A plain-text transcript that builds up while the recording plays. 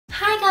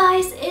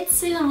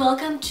Ritsu and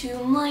welcome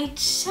to my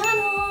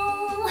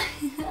channel!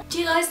 Do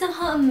you guys know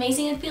how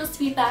amazing it feels to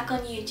be back on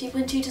YouTube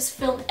and to just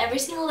film every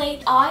single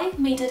day? I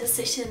made the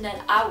decision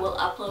that I will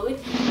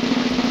upload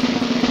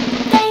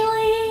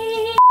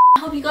daily! I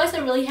hope you guys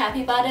are really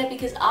happy about it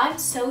because I'm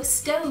so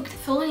stoked.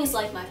 Filming is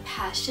like my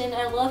passion.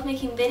 I love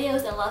making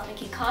videos, I love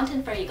making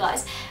content for you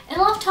guys, and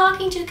I love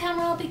talking to the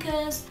camera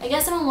because I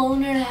guess I'm a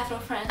loner and I have no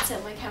friends,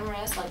 so my camera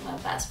is like my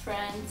best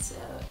friend, so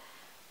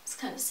it's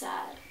kind of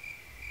sad.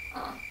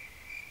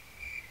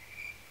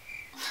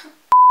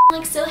 I'm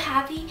like so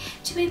happy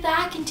to be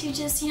back and to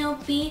just,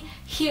 be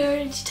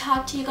here to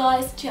talk to you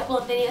guys, to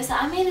upload videos. So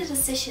I made a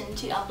decision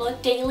to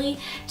upload daily,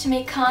 to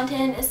make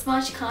content, as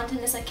much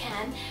content as I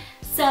can.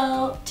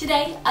 So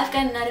today I've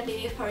got another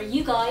video for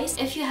you guys.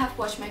 If you have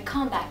watched my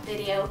comeback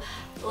video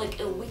like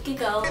a week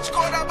ago,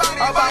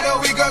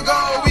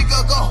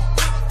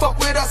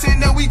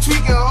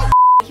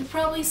 you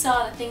probably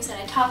saw the things that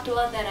I talked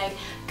about, that I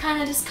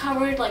kind of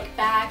discovered, like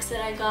bags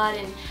that I got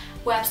and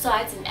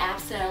websites and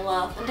apps that I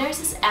love. And there's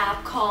this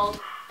app called...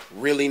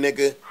 Really,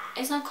 nigga?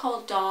 It's not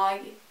called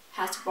Dog,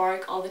 has to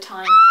bark all the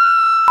time.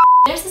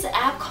 There's this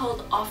app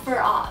called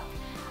OfferUp.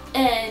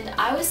 And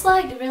I was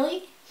like,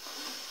 really?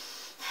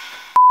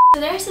 So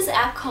there's this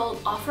app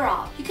called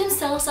OfferUp. You can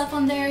sell stuff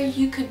on there,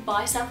 you could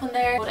buy stuff on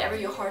there, whatever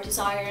your heart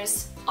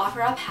desires.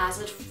 OfferUp has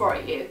it for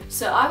you.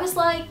 So I was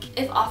like,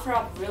 if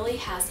OfferUp really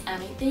has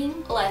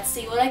anything, let's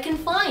see what I can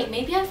find.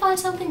 Maybe I find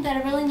something that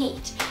I really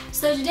need.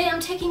 So today I'm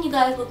taking you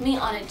guys with me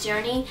on a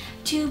journey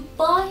to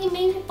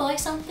maybe buy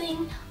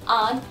something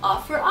on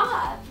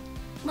OfferUp.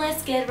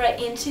 Let's get right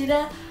into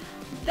the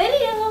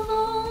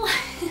video.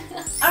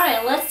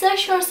 Alright, let's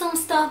search for some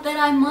stuff that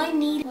I might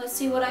need. Let's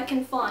see what I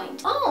can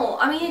find. Oh,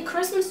 I mean a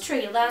Christmas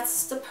tree.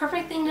 That's the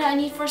perfect thing that I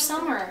need for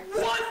summer.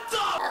 What the?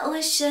 I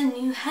wish I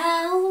knew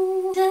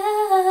how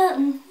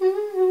to...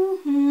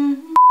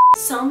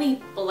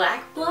 Zombie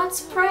black blood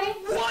spray?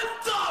 What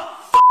the?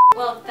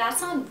 Well, if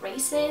that's not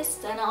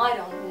racist, then I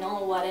don't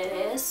know what it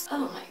is.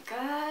 Oh my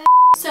god.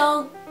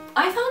 So,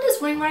 I found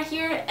this ring right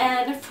here,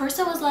 and at first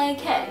I was like,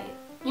 hey,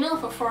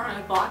 for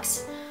 400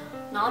 bucks.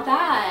 Not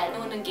bad.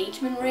 An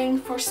engagement ring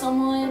for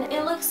someone.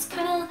 It looks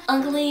kind of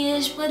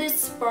ugly-ish, but it's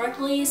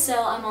sparkly,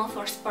 so I'm all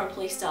for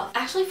sparkly stuff.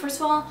 Actually, first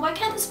of all, why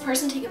can't this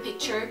person take a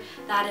picture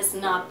that is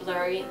not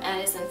blurry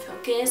and is in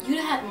focus? You'd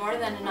had more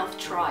than enough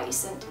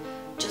tries and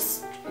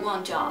just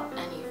one job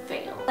and you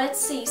fail. Let's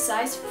see,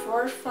 size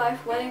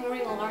 4-5 wedding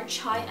ring, large,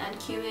 high and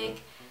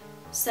cubic.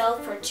 Sell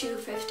for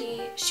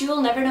 $250. She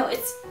will never know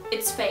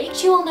it's fake.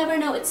 She will never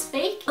know it's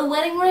fake. A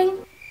wedding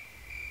ring?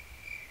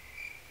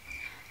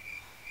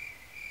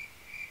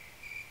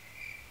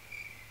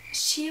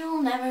 She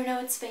will never know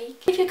it's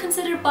fake. If you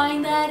consider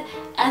buying that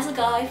as a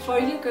guy for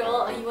your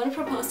girl and you want to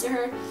propose to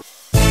her,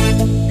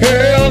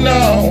 hell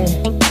no,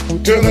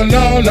 to the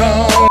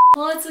no.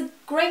 Well, it's a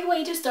great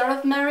way to start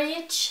off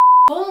marriage.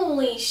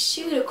 Holy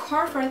shoot, a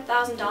car for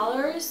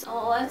 $1,000.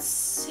 Oh, let's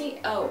see.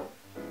 Oh,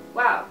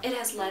 wow. It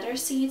has leather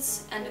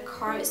seats and the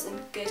car is in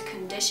good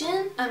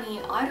condition. I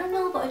mean, I don't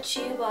know about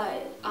you,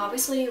 but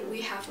obviously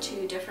we have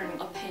two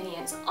different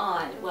opinions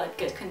on what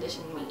good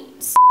condition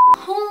means.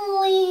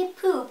 Holy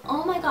poop.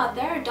 Oh my god,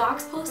 there are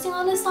dogs posting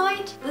on the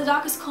site. The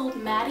dog is called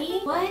Maddie.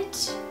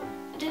 What?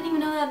 I didn't even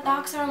know that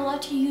dogs are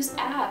allowed to use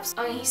apps.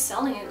 I mean, he's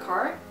selling a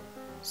car,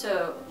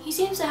 so he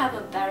seems to have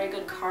a very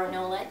good car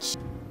knowledge.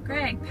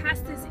 Greg, pass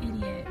this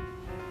idiot.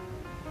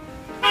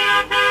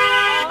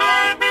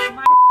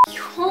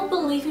 You won't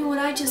believe me what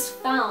I just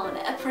found.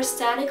 A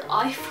prosthetic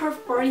eye for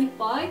 40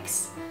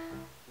 bucks?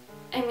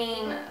 I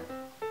mean,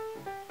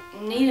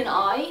 need an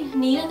eye?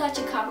 Nina got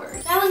you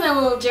covered. That was my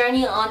little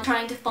journey on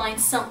trying to find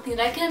something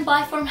that I can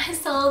buy for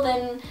myself,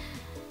 and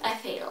I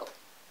failed.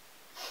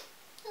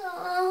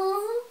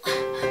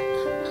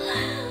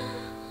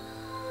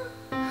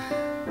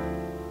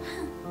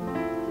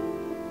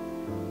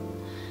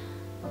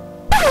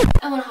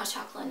 I want a hot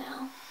chocolate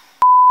now.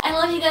 I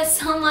love you guys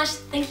so much.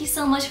 Thank you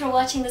so much for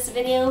watching this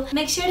video.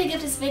 Make sure to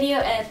give this video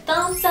a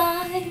thumbs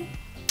up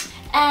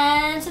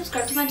and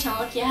subscribe to my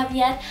channel if you haven't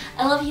yet.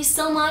 I love you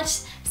so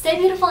much. Stay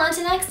beautiful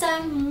until next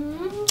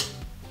time.